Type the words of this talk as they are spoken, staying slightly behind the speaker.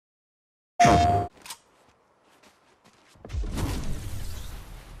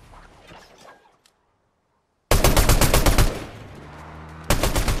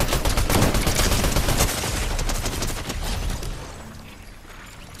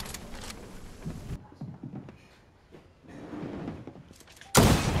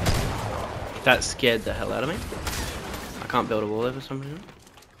That scared the hell out of me. I can't build a wall over some reason.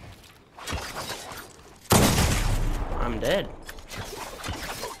 I'm dead.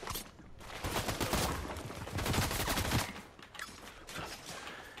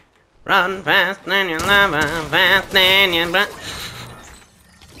 Run fast than your lover, fast than your breath.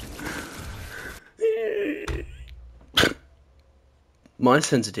 My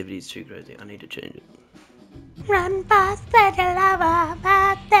sensitivity is too crazy. I need to change it. Run fast than your lover,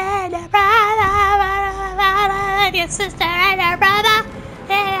 fast than your brother, your sister and your brother.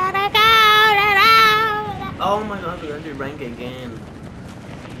 They gotta go. Oh my god, we gotta do rank again.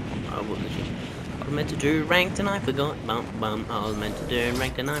 I was meant to do ranked and I forgot. Bump bump. I was meant to do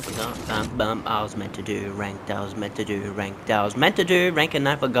ranked and I forgot. Bump bump. I was meant to do ranked. I was meant to do ranked. I was meant to do rank and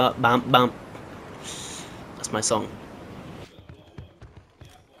I forgot. Bump bump. That's my song.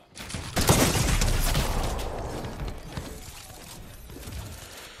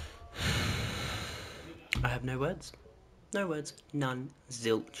 I have no words. No words. None.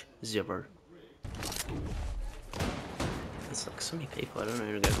 Zilch. Zero. There's like so many people. I don't know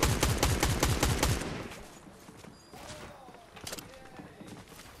who to go for.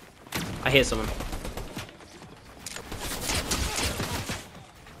 I hear someone.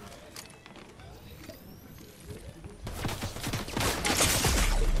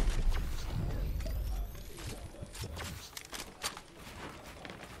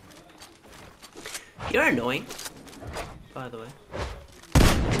 You're annoying, by the way.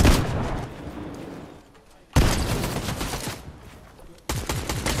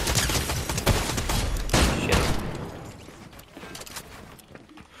 Shit.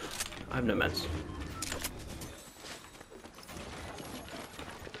 I have no meds.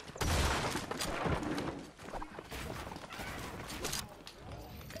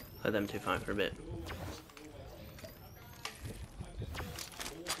 Let them two fight for a bit.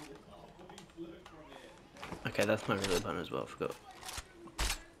 Okay, that's my reload button as well, I forgot.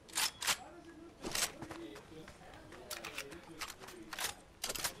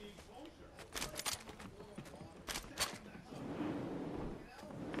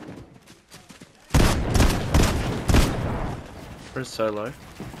 Where's Solo?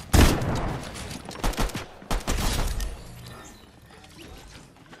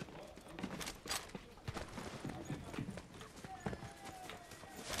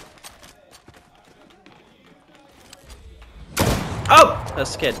 Oh! That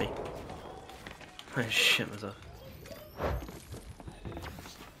scared me. I shit myself.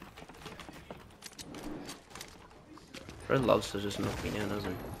 Red loves to just knock me down, doesn't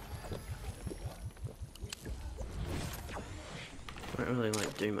he? I don't really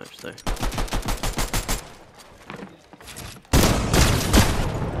like do much though.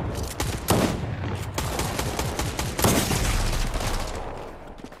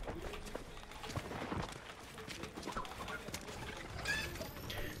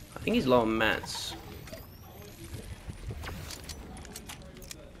 I think he's low on mats.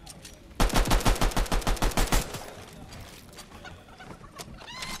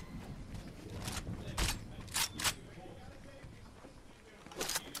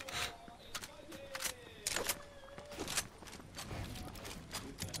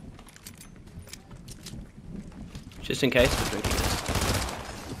 Just in case we're drinking this.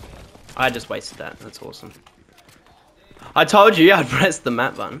 I just wasted that. That's awesome. I told you I'd press the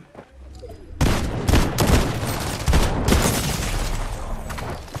map button.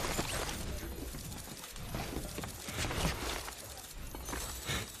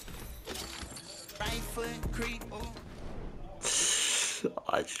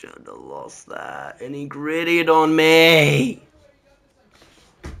 I shouldn't have lost that. And he gritted on me.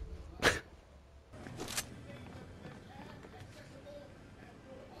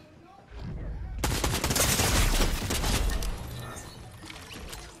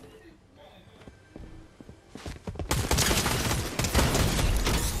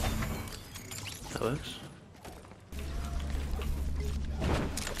 That works.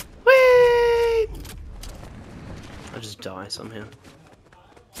 Whee! I just die somehow.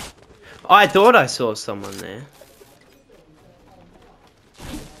 I thought I saw someone there.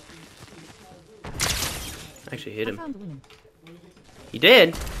 Actually hit him. He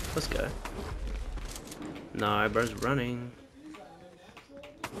did? Let's go. No, bro's running.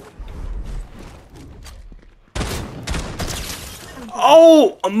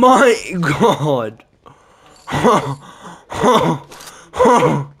 Oh my god! How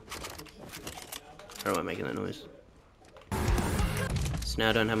am I making that noise? So now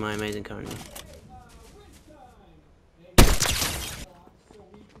I don't have my amazing currency.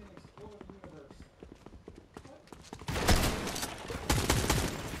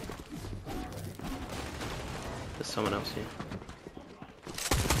 someone else here.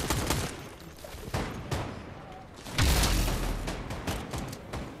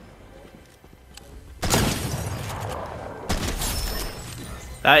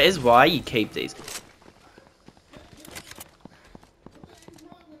 That is why you keep these.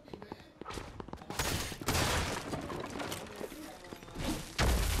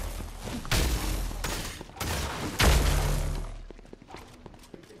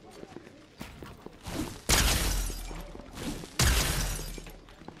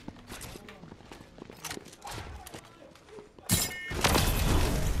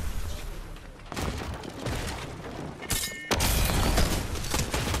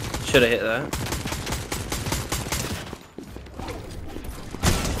 Should have hit that.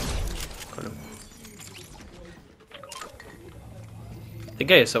 Got him. I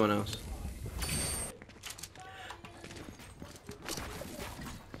think I hit someone else.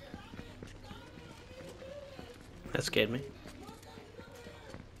 That scared me.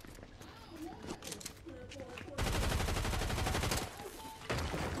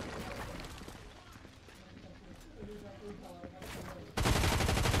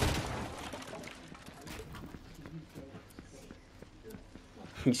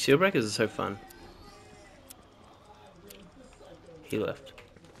 Shield breakers are so fun. He left.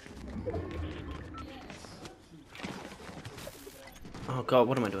 Oh god,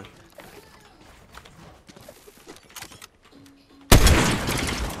 what am I doing?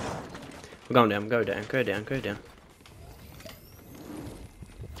 We're going down, go down, go down, go down.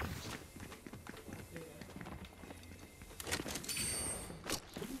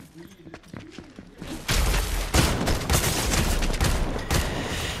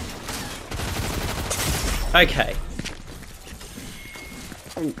 Okay.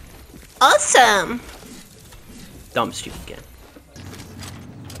 Awesome! Dumb stupid again.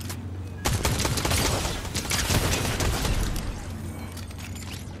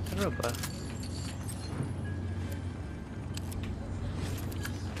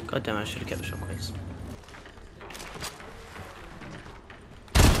 God damn, I should have kept the shockwaves.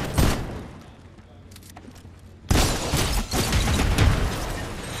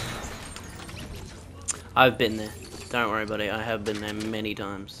 I've been there. Don't worry, buddy. I have been there many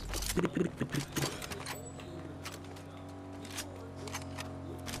times.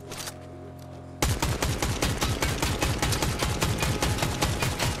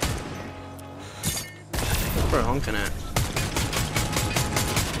 What are honking at?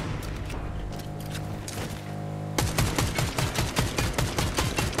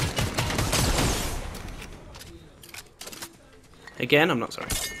 Again, I'm not sorry.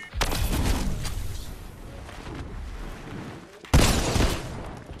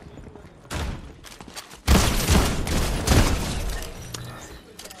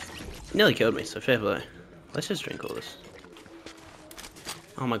 Nearly killed me, so fair play. Let's just drink all this.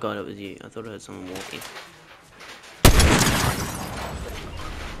 Oh my god, it was you. I thought I heard someone walking.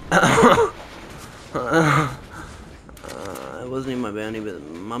 It wasn't even my bounty, but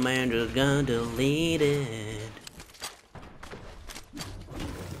my man just got deleted.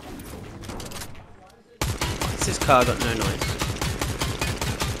 This car got no noise.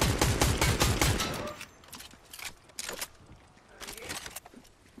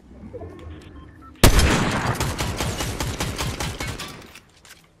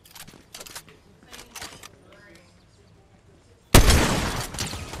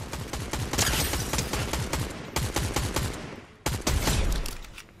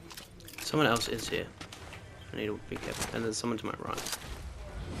 Someone else is here. I need to be careful. And there's someone to my right.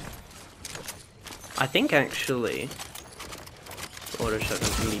 I think actually auto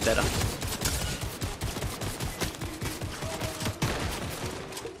shotgun's gonna be better.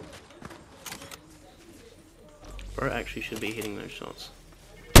 Bro actually should be hitting those shots.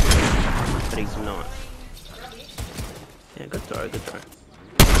 But he's not. Yeah, good throw, good throw.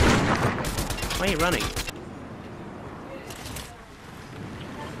 Why are you running?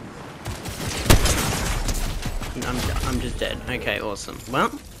 I'm just dead. Okay, awesome.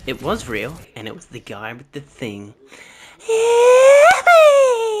 Well, it was real, and it was the guy with the thing.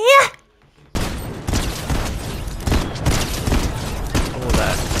 All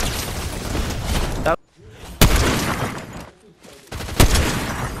that.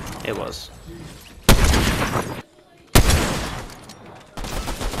 It was.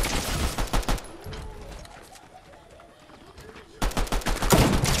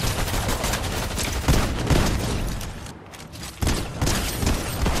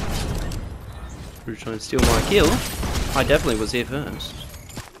 Who's trying to steal my kill? I definitely was here first.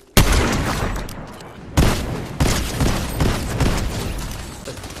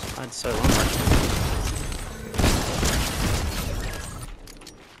 I had so long.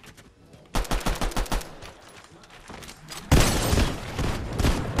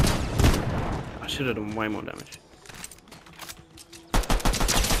 should have done way more damage.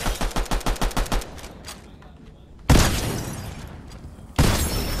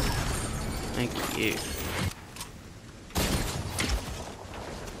 Thank you.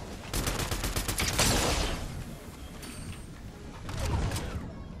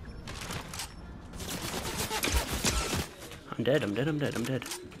 I'm dead, I'm dead, I'm dead, I'm dead.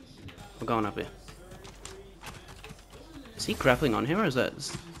 We're going up here. Is he grappling on him or is that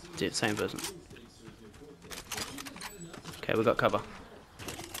the same person? Okay, we got cover.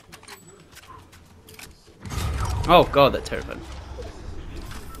 Oh god, that terrified me.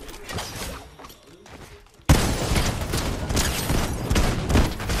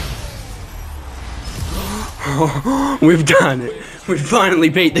 We've done it. We finally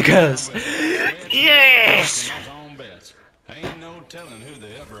beat the curse. Yes!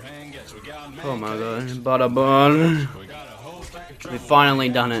 Oh my god, bada bun. We've finally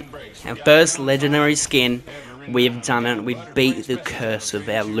done it. Our first legendary skin. We've done it. We've beat the curse of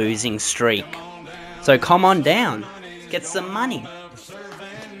our losing streak. So come on down. Get some money.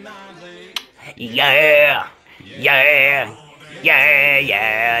 Yeah! Yeah! Yeah,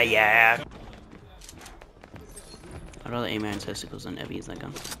 yeah, yeah. I'd rather aim my own testicles than ever use that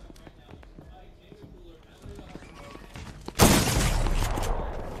gun.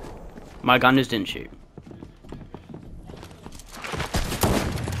 My gun just didn't shoot.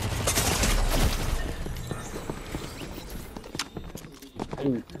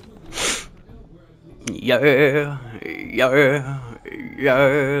 Yeah, yeah,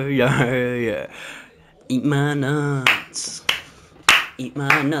 yeah, yeah, yeah. Eat my nuts. Eat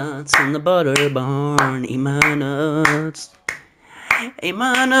my nuts in the butter barn. Eat my nuts. Eat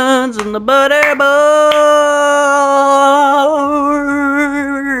my nuts in the butter barn.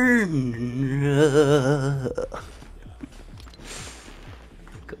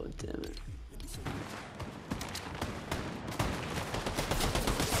 God damn it.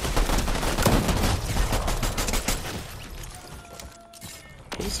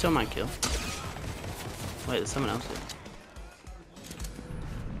 He still might kill. Wait, there's someone else here.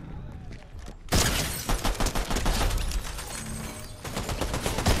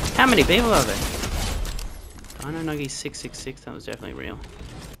 How many people are there? Dino Nuggy 666, that was definitely real.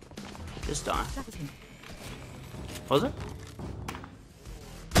 Just die. Was it?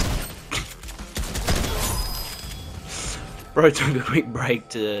 Bro took a quick break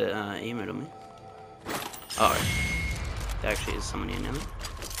to emote on me. Oh, there actually is someone here now.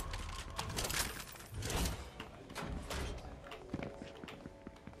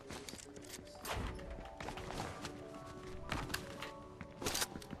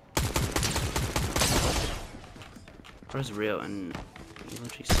 Bro's real and he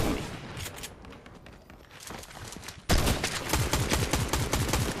literally saw me.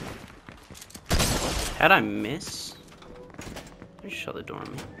 How'd I miss? He shut the door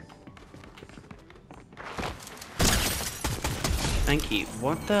on me. Thank you.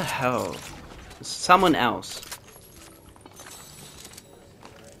 What the hell? Someone else.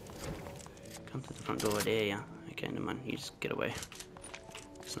 Come to the front door, there ya. Okay, never mind. You just get away.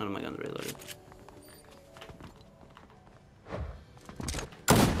 It's none of my guns reloaded.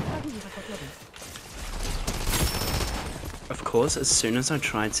 Of course, as soon as I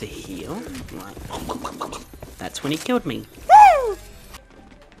tried to heal, like, that's when he killed me. Oh,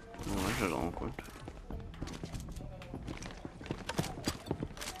 this is awkward.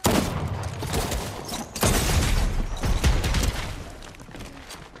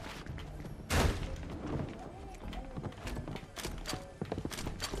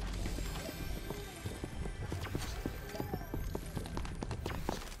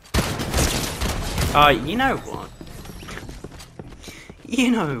 You know what?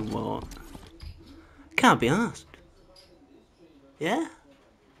 You know what? Can't be asked. Yeah?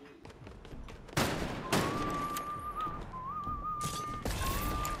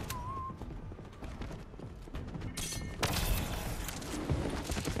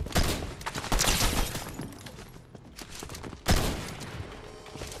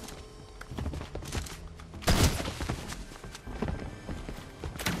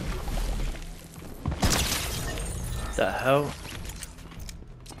 The hell?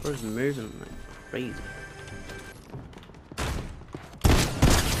 Bro's moving like crazy.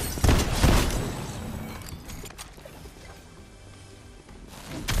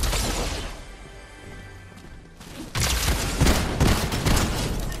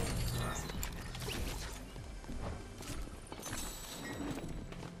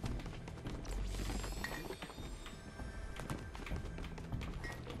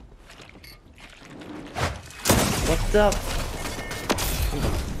 What the?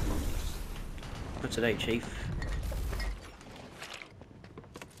 Not today, Chief.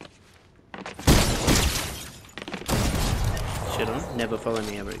 Shit on. Never follow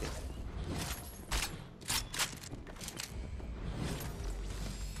me ever again.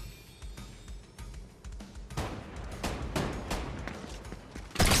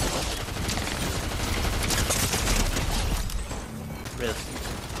 Really?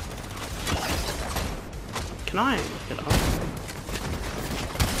 Can I get up?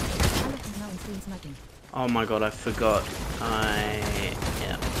 Oh my god, I forgot.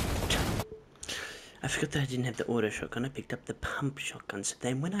 Yeah. I forgot that I didn't have the auto shotgun. I picked up the pump shotgun. So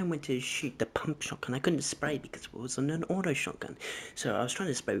then when I went to shoot the pump shotgun, I couldn't spray because it was on an auto shotgun. So I was trying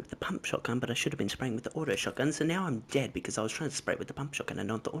to spray with the pump shotgun, but I should have been spraying with the auto shotgun. So now I'm dead because I was trying to spray with the pump shotgun and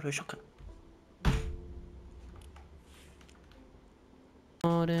not the auto shotgun.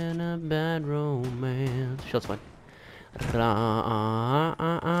 More than a bad romance. Shots fired. Roma,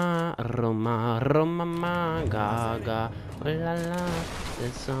 Roma, Gaga, oh la la,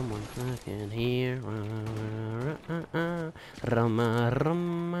 there's someone fucking here. Roma,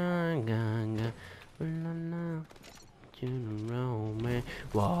 Roma, Gaga, oh la la, romance.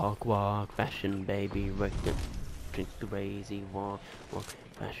 Walk, walk, fashion baby, work the drink crazy, walk, walk,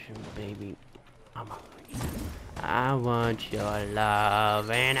 fashion baby. I want your love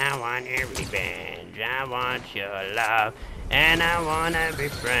and I want your revenge. I want your love and I wanna be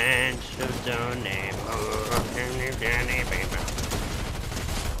friends. So don't name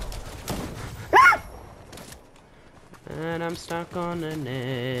and I'm stuck on an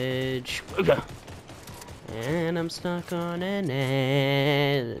edge. And I'm stuck on an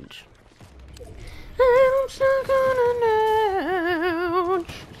edge. And I'm stuck on an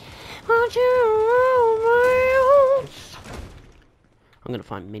edge. Won't you romance? I'm gonna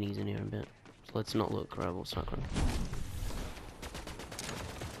find minis in here in a bit. So let's not look rival stuck on.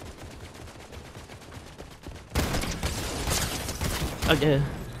 Oh yeah.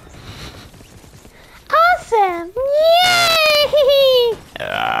 Awesome! Yay!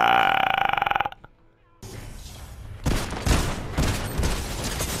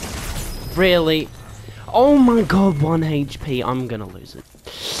 Really? Oh my god, 1 HP. I'm gonna lose it.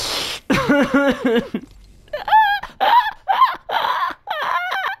 The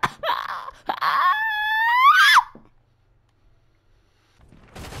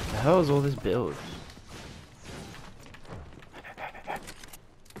hell is all this build?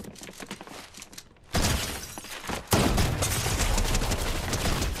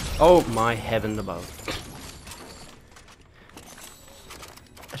 Oh my heaven above.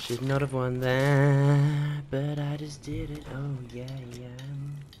 I should not have won that, but I just did it. Oh yeah, yeah.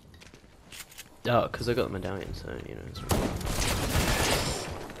 Oh, because I got the medallion, so, you know, it's right.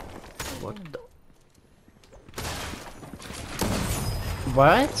 What the?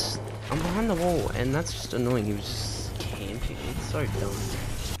 What? I'm behind the wall, and that's just annoying. He was just camping. It's so dumb.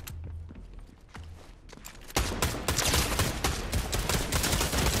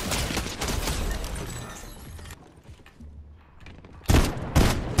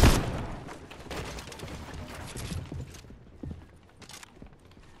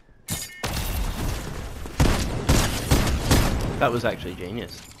 That was actually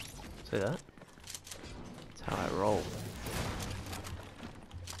genius. See that? That's how I roll.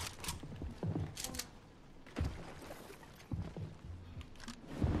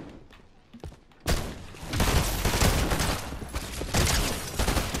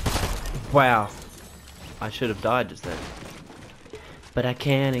 Wow. I should have died just then. But I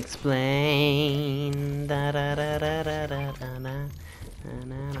can't explain. Da da da da da da da da.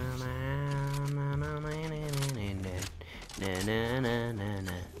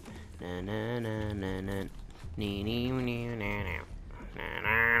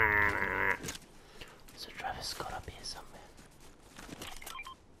 So Travis Scott up here somewhere.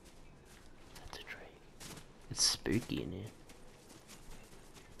 That's a tree. It's spooky in here.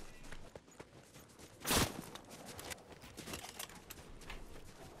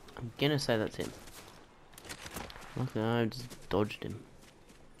 I'm gonna say that's him. Look, I just dodged him.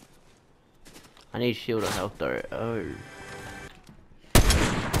 I need shield or health though. Oh.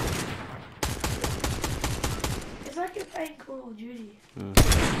 It's like you're playing Call of Duty.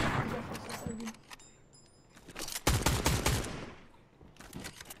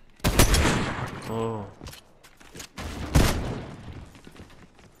 Oh.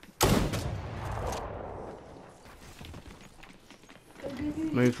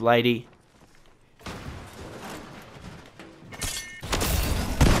 Move, lady.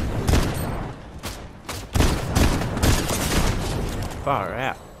 Far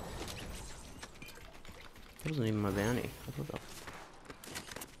out. That wasn't even my bounty. I thought that.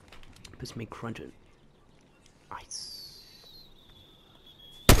 It's me crunching. Ice.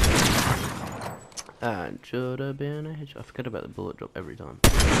 Should have been a hitch. I forget about the bullet drop every time.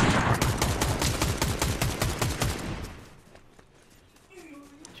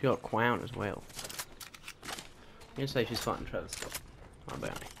 She got a crown as well. I'm gonna say she's fighting Travis Scott. My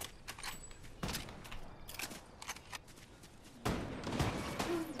bounty.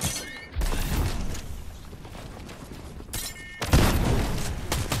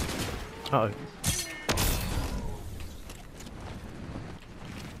 Uh oh.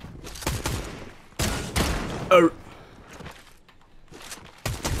 Oh.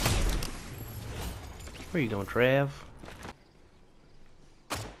 Where you going, Trav?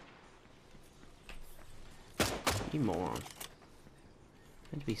 You moron.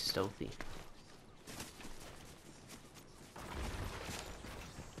 Meant to be stealthy.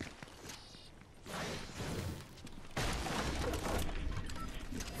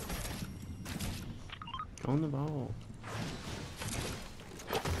 On the ball.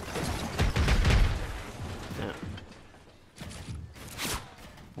 Yeah.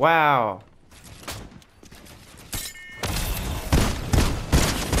 Wow.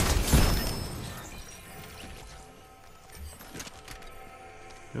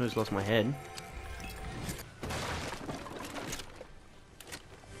 I almost lost my head.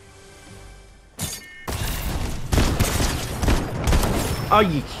 Are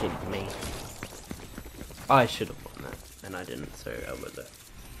you kidding me? I should have won that, and I didn't, so I was it.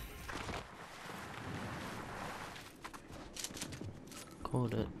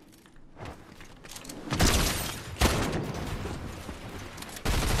 Called it.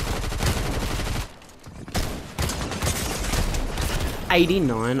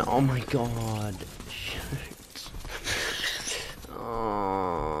 $89. Oh my god. Shoot.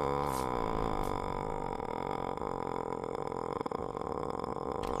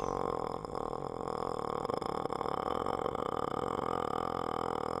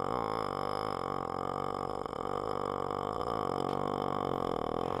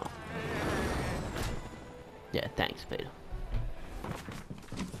 Yeah, thanks, Peter.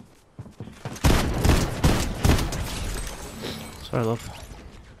 Sorry, love.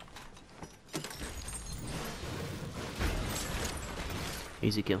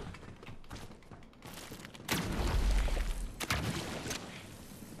 Easy kill.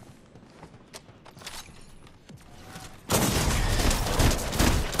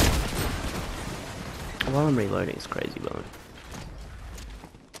 While I'm reloading, it's crazy, bone.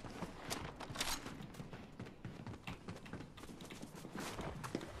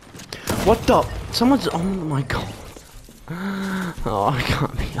 What the? Someone's. Oh my god. Oh, I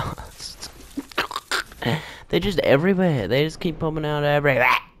can't be honest. They're just everywhere. They just keep popping out everywhere.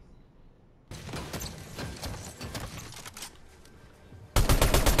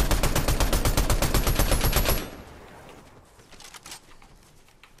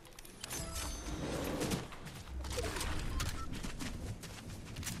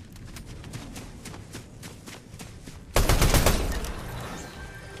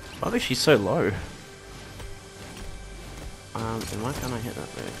 Why is she so low? And why can't I hit that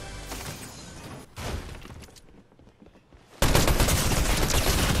thing?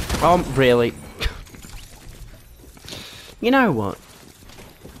 Really? You know what?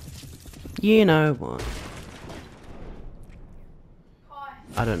 You know what?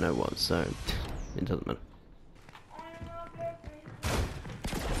 I don't know what, so it doesn't matter.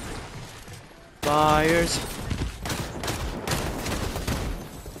 Fires.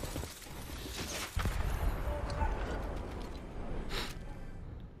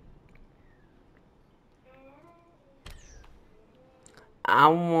 I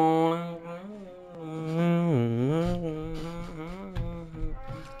wanna.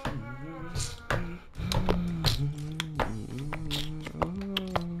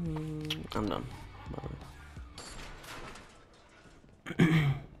 I'm done.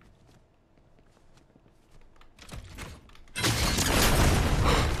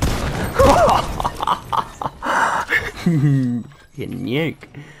 You nuke.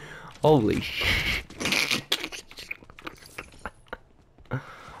 Holy shit.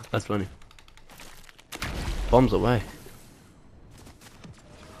 That's funny. Bombs away.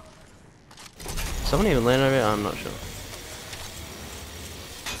 Someone even land over here? I'm not sure.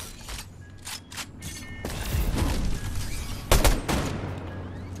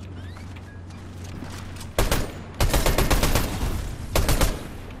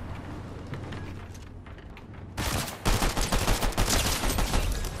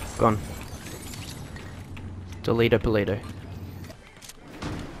 Gone. Toledo.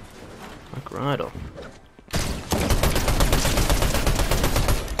 Like right off.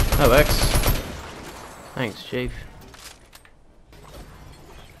 That works. Thanks, Chief.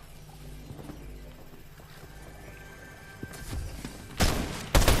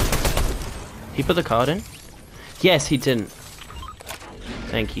 He put the card in? Yes, he didn't.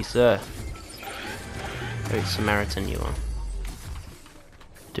 Thank you, sir. Very Samaritan you are.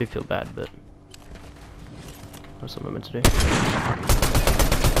 Do feel bad, but that's what I'm meant to do.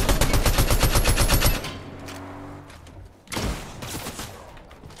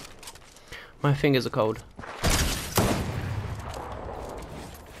 My fingers are cold.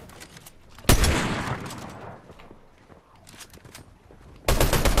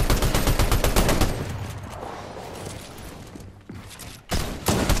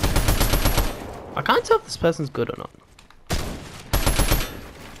 I can't tell if this person's good or not.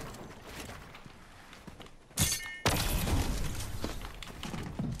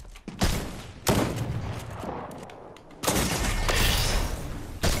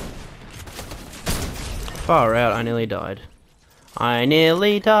 Far out, I nearly died. I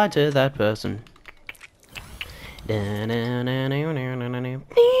nearly died to that person.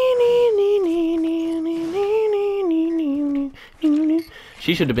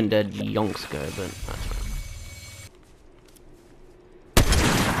 She should have been dead yonks ago, but that's fine.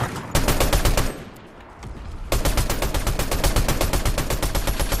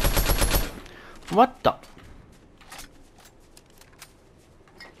 What the?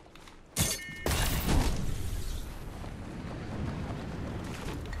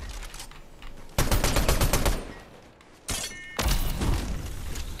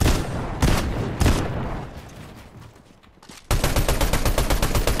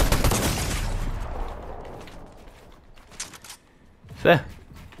 Fair.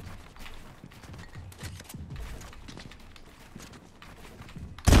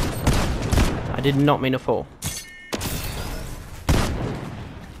 I did not mean to fall.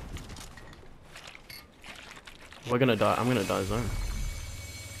 We're gonna die. I'm gonna die zone.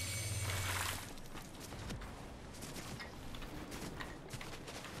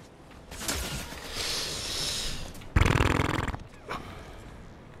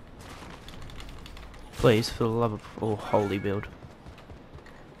 Please, for the love of all holy build.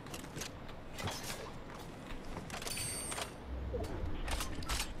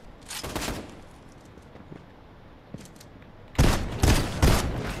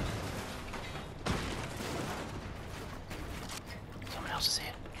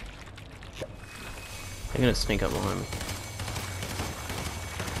 I'm gonna sneak up behind me.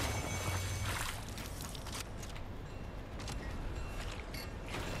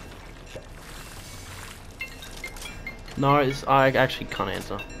 No, I actually can't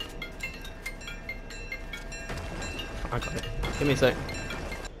answer. I got it. Give me a sec.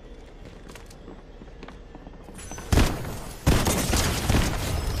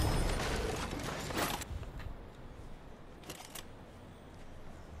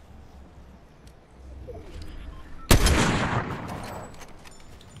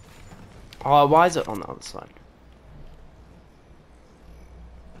 Oh, why is it on the other side?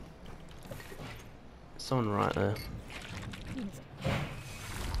 Someone right there.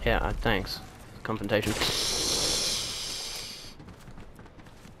 Yeah, thanks. Confrontation.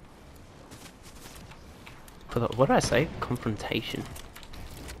 What did I say? Confrontation.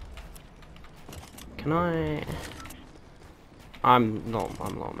 Can I? I'm low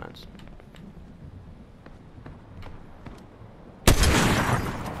mats.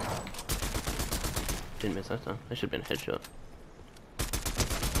 Didn't miss that time. That should have been a headshot.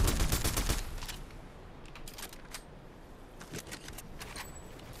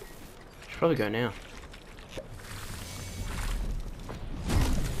 Should probably go now.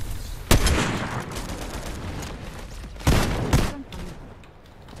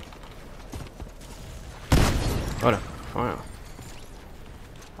 What a fire.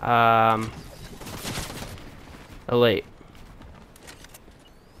 Elite.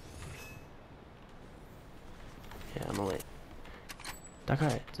 Yeah, I'm elite. That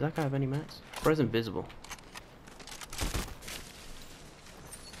guy, does that guy have any mats? Or is invisible?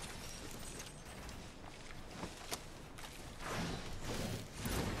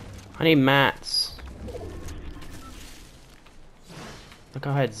 I need mats. That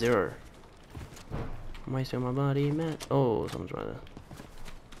guy had 0. I'm wasting my body, mat. Oh, someone's right there.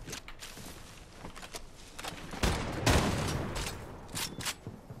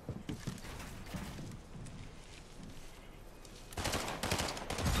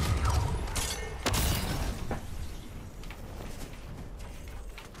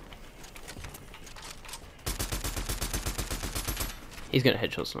 He's gonna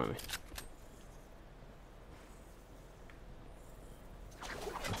headshot snipe me.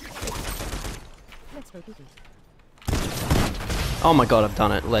 Oh my god, I've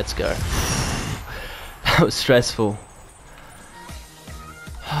done it. Let's go. That was stressful.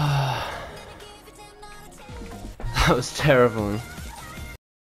 That was terrible.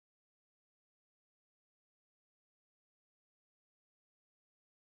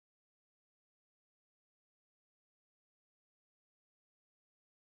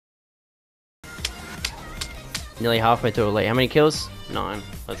 Nearly halfway through a lead. How many kills? 9.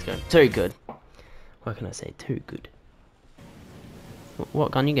 Let's go. Too good. What can I say? Too good.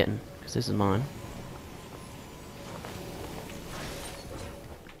 What gun you getting? Because this is mine.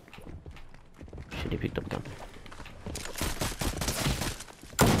 Shit, he picked up a gun.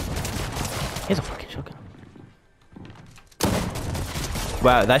 Here's a fucking shotgun.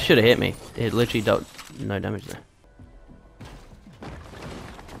 Wow, that should have hit me. It literally dealt no damage there.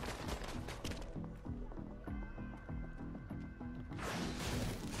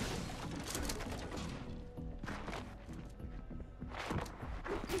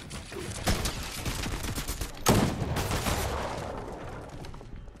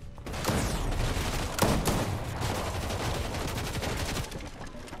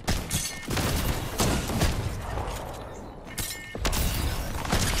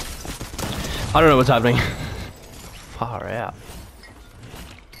 I don't know what's happening. Far out.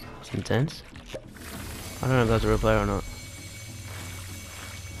 It's intense. I don't know if that's a real player or not.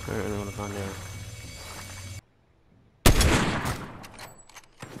 I don't really want to find out.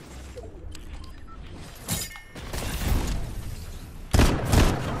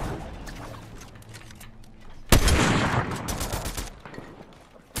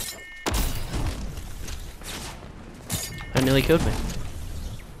 That nearly killed me.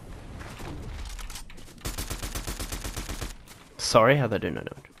 Sorry, how'd that do no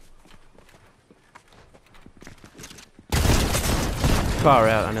damage? Far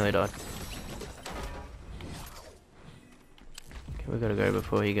out, I nearly died. Okay, we gotta go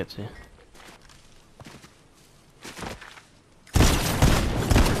before he gets here.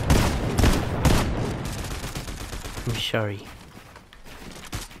 I'm sorry.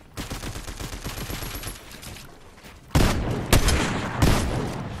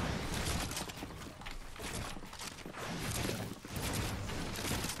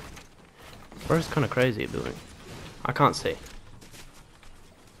 Bro's kind of crazy at building. I can't see.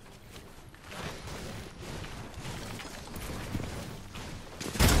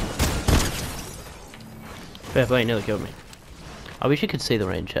 Fair play, nearly killed me. I wish you could see the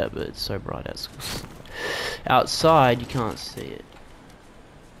rain chat, but it's so bright outside you can't see it.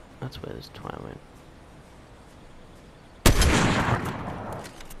 That's where this twine went.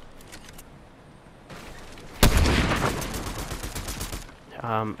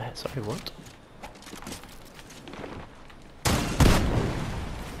 Sorry, what?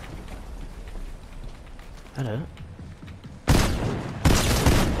 Hello.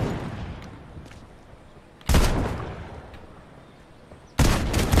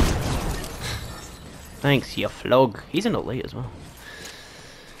 Thanks, you flog. He's an elite as well.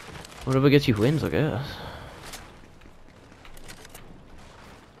 Whatever gets you wins, I guess.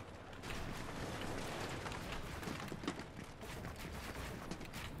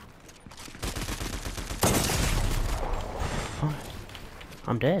 Fine.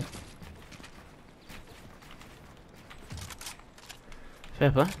 I'm dead. Fair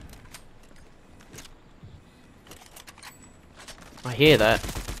play. I hear that.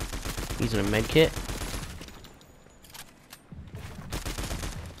 Using a med kit.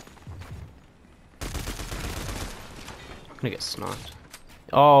 I'm gonna get sniped.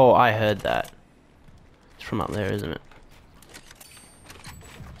 Oh, I heard that. It's from up there, isn't it?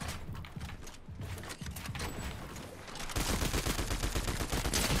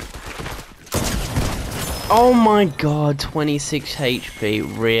 Oh my god, 26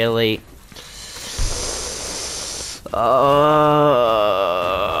 HP, really?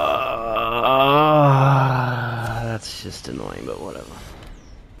 That's just annoying, but whatever.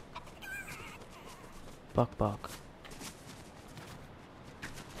 Buck, buck.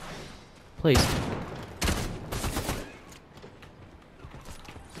 Please.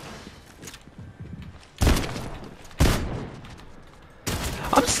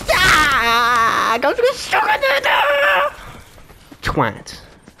 I'm stuck! I'm stuck in there! Twat.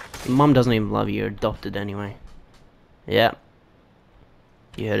 Your mum doesn't even love you, you're adopted anyway. Yep.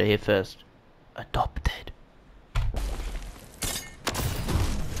 You heard it here first. Adopted.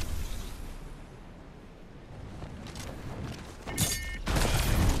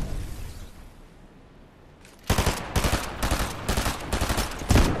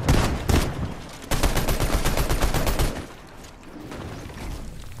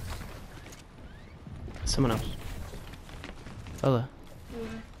 Someone else. Hello. Yeah.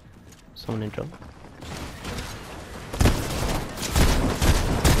 Someone in job.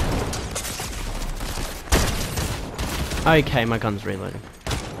 Okay, my gun's reloading.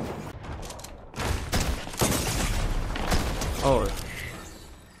 Oh.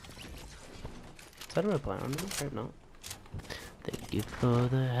 Is that a reply on me? I hope not. Thank you for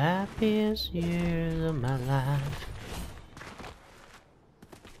the happiest years of my life.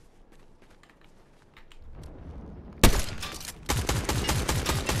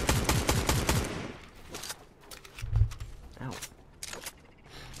 Ow.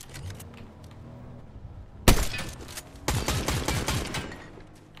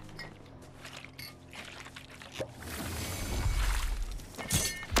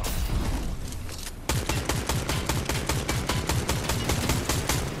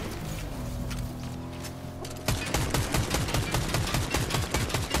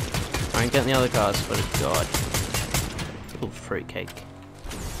 I'm getting the other cars, but God. Little fruitcake.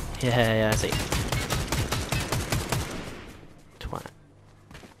 Yeah, I see. Twat.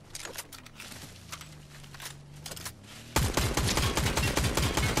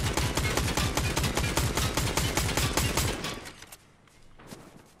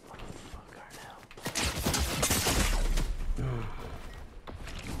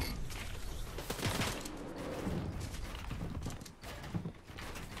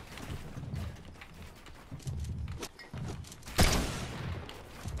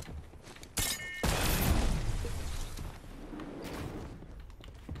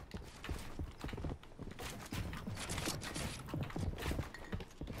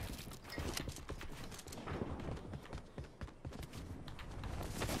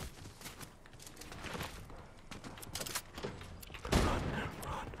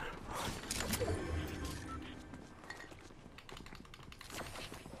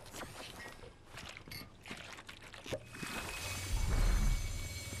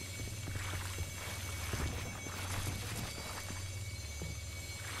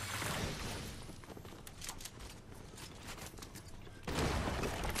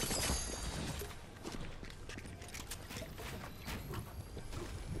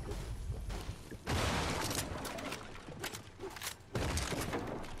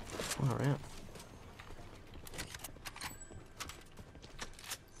 Alright.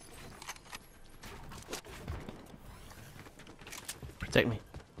 Protect me.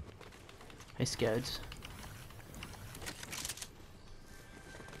 Hey, scouts.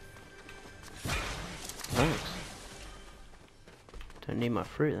 Thanks. Don't need my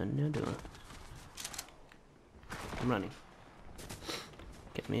fruit then, no, do I? I'm running.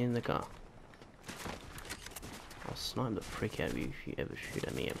 Get me in the car. I'll snipe the frick out of you if you ever shoot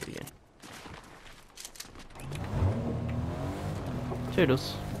at me ever again.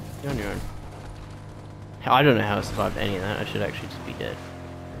 Toodles, you're on your own. I don't know how I survived any of that. I should actually just be dead.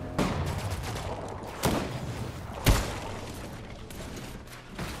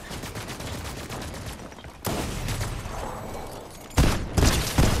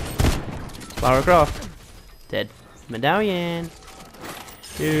 Lara Croft. Dead. Medallion.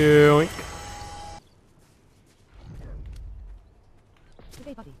 Yoink.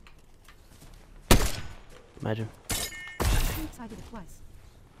 Okay, buddy. Imagine. I did it twice.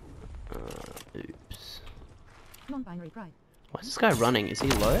 Oops. Non-binary pride. Why is this guy running? Is he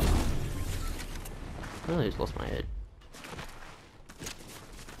low? I really just lost my head.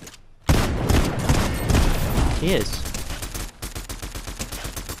 He is.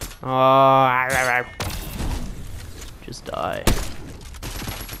 Oh, just die.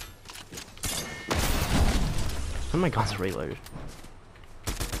 Oh my god, it's reloaded.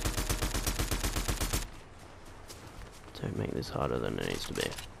 Don't make this harder than it needs to be.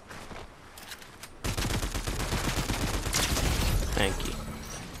 Thank you.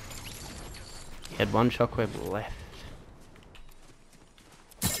 He had one shockwave left.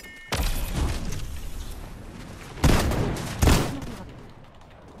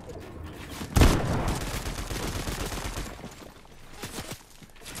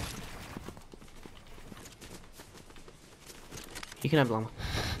 You can have llama.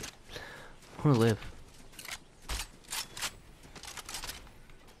 I want to live.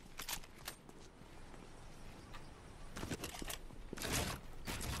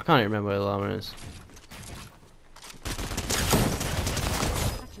 I can't even remember where the llama is.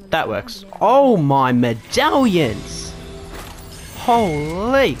 That works. Oh my medallions!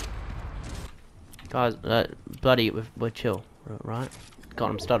 Holy! Guys, bloody, we're chill, right? God,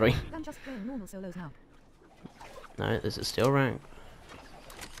 I'm stuttering. I'm just playing normal solos now. No, this is still rank.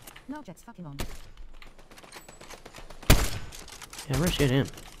 Now Jet's fucking on. Yeah, I'm gonna shoot him.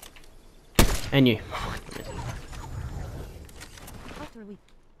 And you.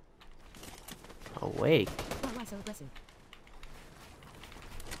 Awake. Why so aggressive?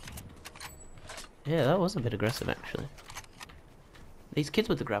 Yeah, that was a bit aggressive actually. These kids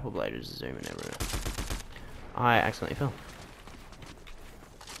with the grapple blade are zooming everywhere. I accidentally fell.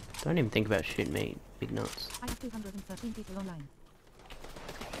 Don't even think about shooting me, big nuts. I have 213 people online.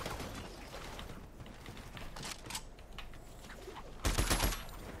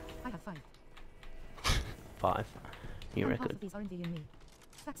 I have 5. 5. New And half record. of these are Indy and me.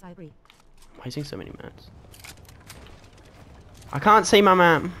 Facts, I agree. Why are you seeing so many maps? I can't see my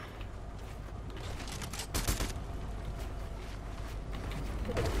map.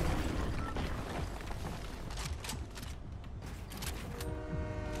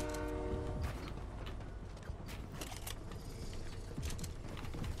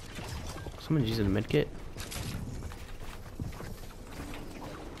 Someone's using a medkit.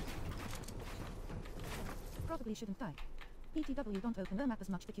 Probably shouldn't die. PTW don't open the map as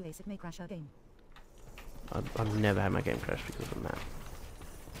much the QAS it may crash our game. I've never had my game crash because of the map.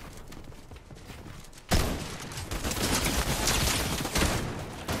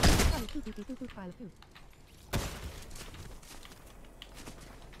 Pile of poo, pile of poo.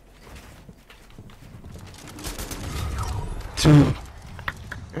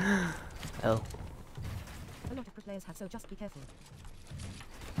 Hell. A lot of pro players have, so just be careful.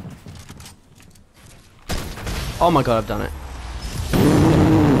 Oh my god, I've done it.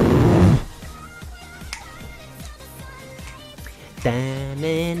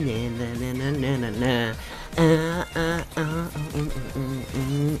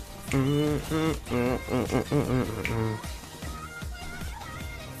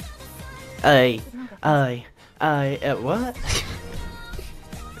 What?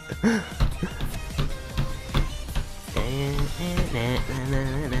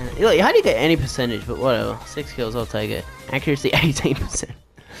 Look, how do you get any percentage? But whatever. 6 kills, I'll take it. Accuracy 18%.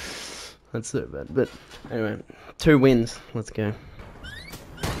 That's so bad. But anyway, 2 wins. Let's go.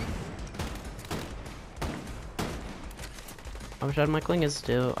 I wish I had my clingers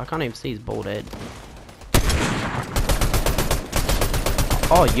still. I can't even see his bald head.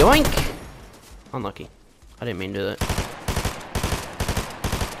 Oh, yoink! Unlucky. I didn't mean to do that.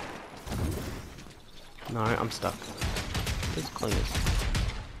 No, I'm stuck. Where's clingers?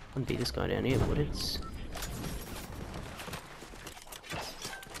 Wouldn't be this guy down here, would it?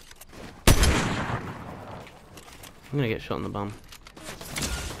 I'm gonna get shot in the bum.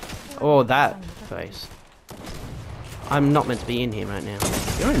 Oh, that face. I'm not meant to be in here right now.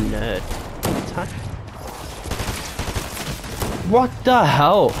 You're a nerd. Touch. What the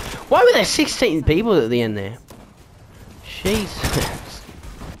hell? Why were there 16 people at the end there? Jesus.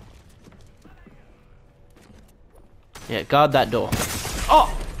 Yeah, guard that door.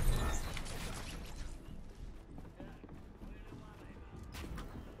 Oh!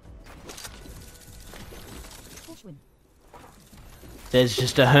 There's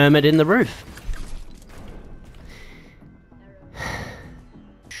just a hermit in the roof.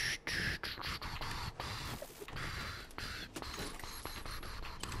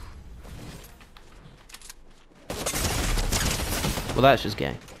 Well, that's just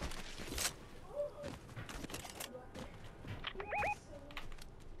gay.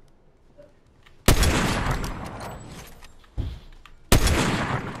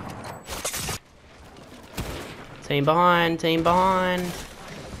 Team behind, team behind.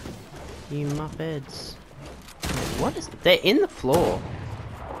 You muppets. What is it? They're in the floor.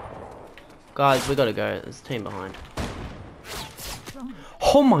 Guys, we gotta go. There's a team behind.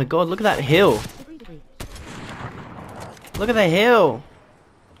 Oh my god, look at that hill. Look at the hill.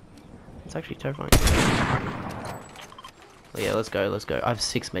 It's actually terrifying. Oh, yeah, let's go, let's go. I have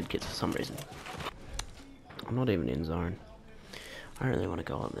 6 medkits for some reason. I'm not even in zone. I don't really want to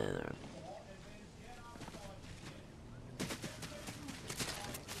go up there though.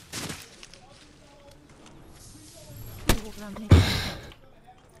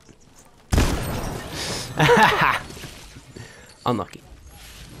 Unlucky.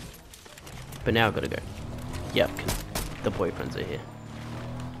 But now I've got to go. Yep, the boyfriends are here.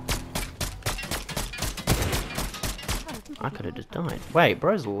 I could have just died. Wait,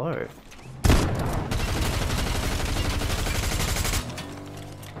 bro's low.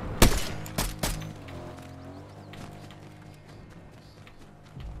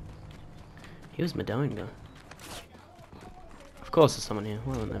 He was Medallion guy. Of course there's someone here.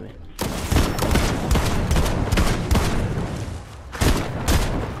 Why wouldn't there be?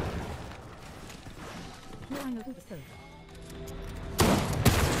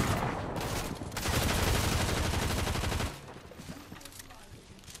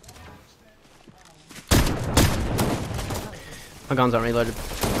 My guns aren't reloaded.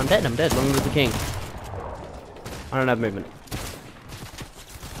 I'm dead, I'm dead. Long live the king. I don't have movement.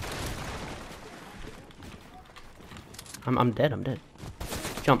 I'm dead, I'm dead.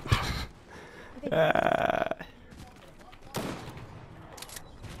 Jump.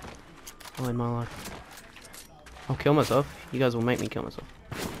 Oh, in my life. I'll kill myself. You guys will make me kill myself.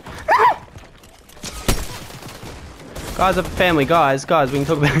 Guys, I'm a family. Guys, we can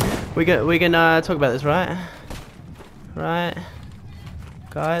talk about. we can talk about this, right? Right,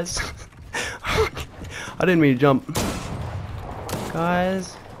 guys. I didn't mean to jump.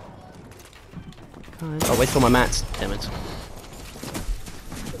 Guys. Oh, wait for my mats. Damn it.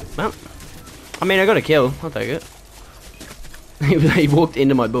 Well, I mean, I got a kill. I'll take it. He walked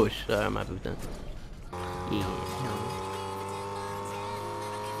into my bush, so I'm happy with that. Yeah.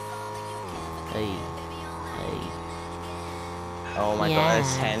 Hey. Hey. Oh my god,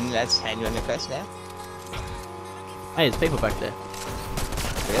 that's 10. That's 10. You on the quest now? Hey, there's people back there.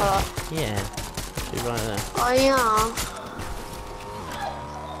 Really? Yeah. Actually, right there. Oh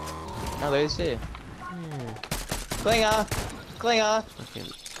yeah. No, there's two. Yeah. Klinger! Klinger! Fucking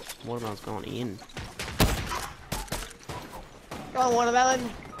watermelon's gone in. Go on, watermelon!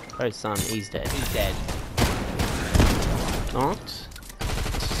 Oh, son, he's dead. He's dead. Not.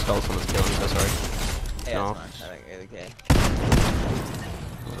 Stole someone's kill, I'm so sorry. Yeah, No. that's fine. I don't really care.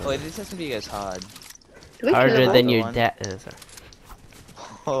 Oh, this has to be as hard. Harder than the your one? dad.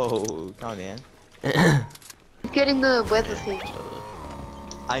 Oh, calm down. Getting the weather thing.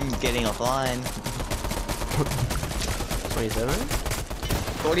 I'm getting offline. 27?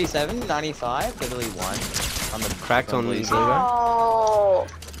 47, 95, literally 1. On the Cracked on the blue blue zone. guy. Oh.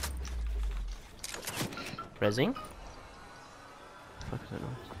 Rezzing? Fuck, I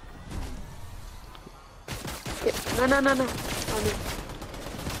don't know. No.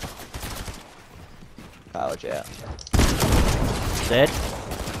 College out. Dead?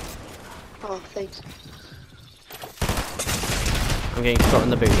 Oh, thanks. I'm getting shot in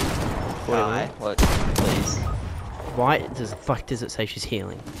the booty. Hi. What? Please. Why does the fuck does it say she's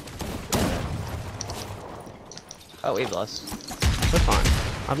healing? Oh, we've lost. We're fine.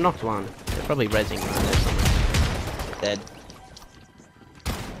 I've knocked one. They're probably rezzing right there somewhere. Dead.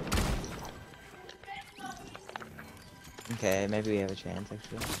 Okay, maybe we have a chance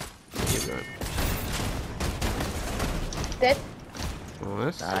actually. You're right. Dead.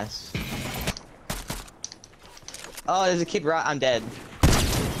 Nice. Nice. Oh, there's a kid right. I'm dead.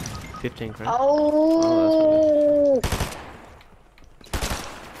 15 crack. Oh.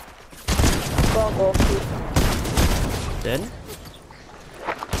 Fuck off. Dead?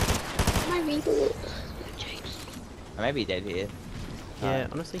 My reboot. I may be dead here. Yeah,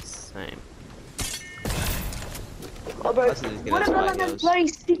 honestly, same. Oh, bro. Plus it is good What as about spike them heals. bloody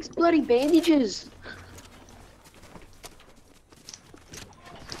 6 bloody bandages?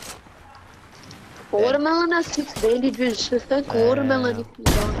 Watermelon has 6 bandages, so thank Watermelon if you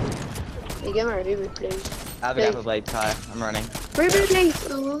don't. Hey, get my reboot, please. I have an apple blade tie. I'm running. Reboot,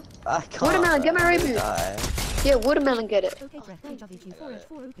 please. I can't. Watermelon, get my reboot. Die. Yeah, Watermelon, get it. Okay, Brett,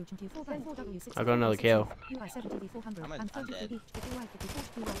 KW24H4O, Q4 I got another kill.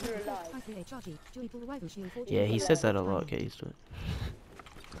 Yeah, he says that a lot. Get used to it.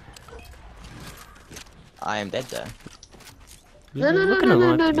 I am dead though. You're No. looking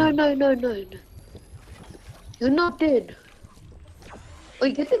alive to me. No. You're not dead. Oh,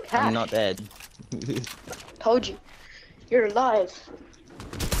 you get the cat. I'm not dead. Told you. You're alive.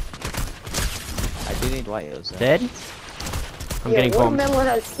 I do need white heals though. Dead? I'm getting bombed. Watermelon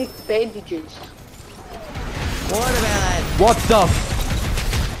has 6 bandages. Watermelon! What the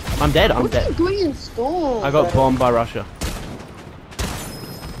f- I'm dead, I'm What are you dead. doing in Storm? I got bro? bombed by Russia.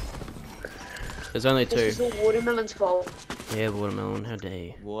 There's only This two. is all Watermelon's fault. Yeah, watermelon, how dare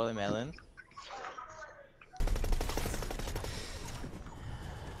you. Watermelon.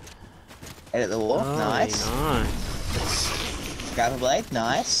 Edit the wall. Oh, Nice. Nice. Grab a blade.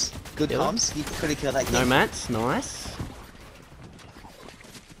 Nice. Good Kill. comms. You could have killed that kid. No mats, nice.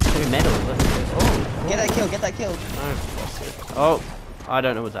 Two metal. Let's go. Oh, Get that kill. Get that kill. no. Oh, I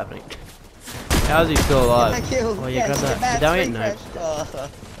don't know what's happening. How is he still alive? Get that kill. Oh, you Yes, grab get that medallion? No. refreshed. Oh,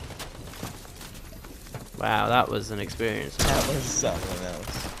 Wow, that was an experience. that was something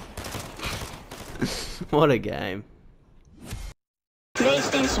else. What a game.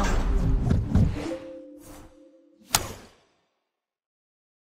 PlayStation.